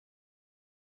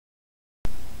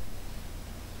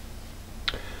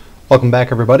Welcome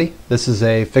back, everybody. This is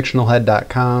a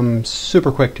fictionalhead.com super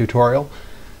quick tutorial.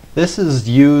 This is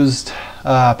used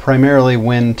primarily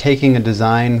when taking a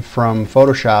design from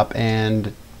Photoshop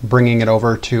and bringing it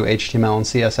over to HTML and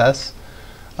CSS.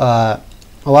 A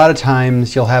lot of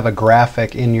times you'll have a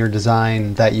graphic in your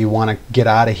design that you want to get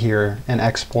out of here and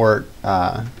export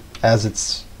as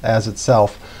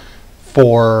itself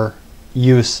for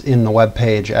use in the web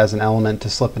page as an element to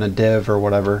slip in a div or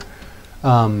whatever.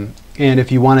 And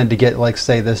if you wanted to get, like,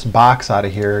 say, this box out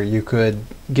of here, you could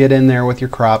get in there with your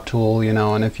crop tool,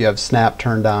 and if you have snap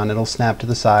turned on, it'll snap to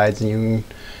the sides, and you can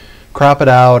crop it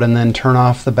out and then turn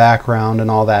off the background and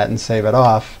all that and save it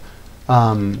off.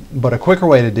 But a quicker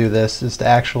way to do this is to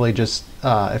actually just,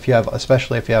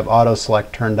 especially if you have auto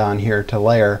select turned on here to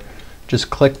layer,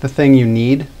 just click the thing you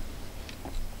need,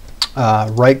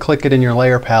 right click it in your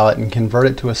layer palette and convert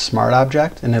it to a smart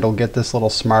object, and it'll get this little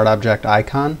smart object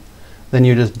icon. Then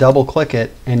you just double click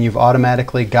it and you've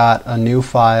automatically got a new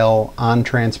file on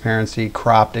transparency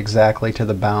cropped exactly to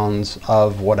the bounds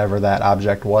of whatever that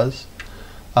object was.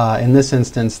 In this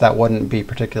instance, that wouldn't be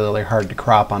particularly hard to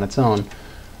crop on its own.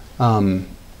 And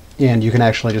you can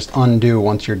actually just undo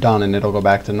once you're done and it'll go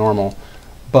back to normal.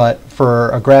 But for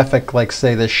a graphic like,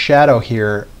 say, this shadow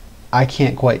here, I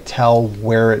can't quite tell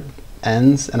where it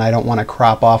ends, and I don't want to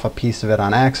crop off a piece of it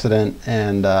on accident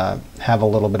and have a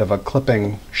little bit of a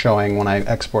clipping showing when I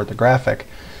export the graphic.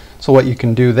 So what you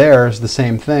can do there is the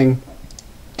same thing,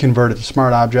 convert it to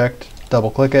smart object,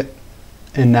 double click it,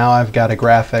 and now I've got a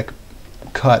graphic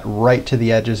cut right to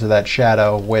the edges of that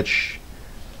shadow, which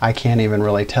I can't even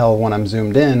really tell when I'm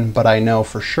zoomed in, but I know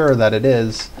for sure that it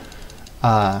is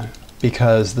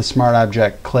because the smart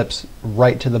object clips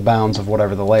right to the bounds of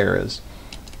whatever the layer is.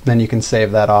 Then you can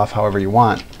save that off however you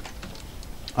want.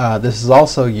 This is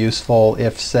also useful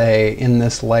if, say, in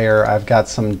this layer I've got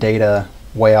some data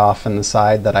way off in the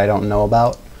side that I don't know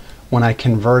about. When I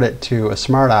convert it to a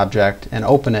smart object and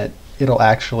open it, it'll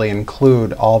actually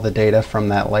include all the data from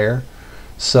that layer.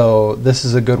 So this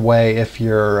is a good way if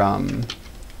you're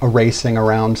erasing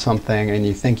around something and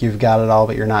you think you've got it all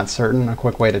but you're not certain. A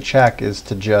quick way to check is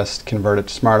to just convert it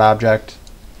to smart object,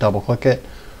 double click it,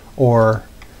 or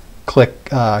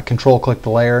control click the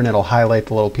layer and it'll highlight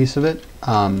the little piece of it.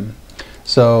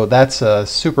 So that's a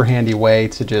super handy way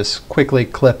to just quickly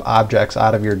clip objects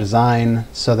out of your design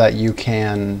so that you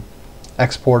can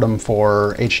export them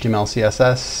for HTML,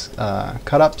 CSS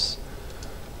cut-ups.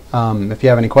 If you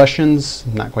have any questions,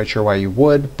 I'm not quite sure why you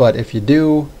would, but if you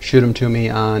do, shoot them to me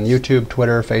on YouTube,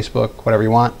 Twitter, Facebook, whatever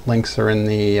you want. Links are in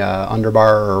the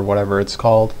underbar or whatever it's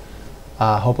called.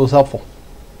 Hope it was helpful.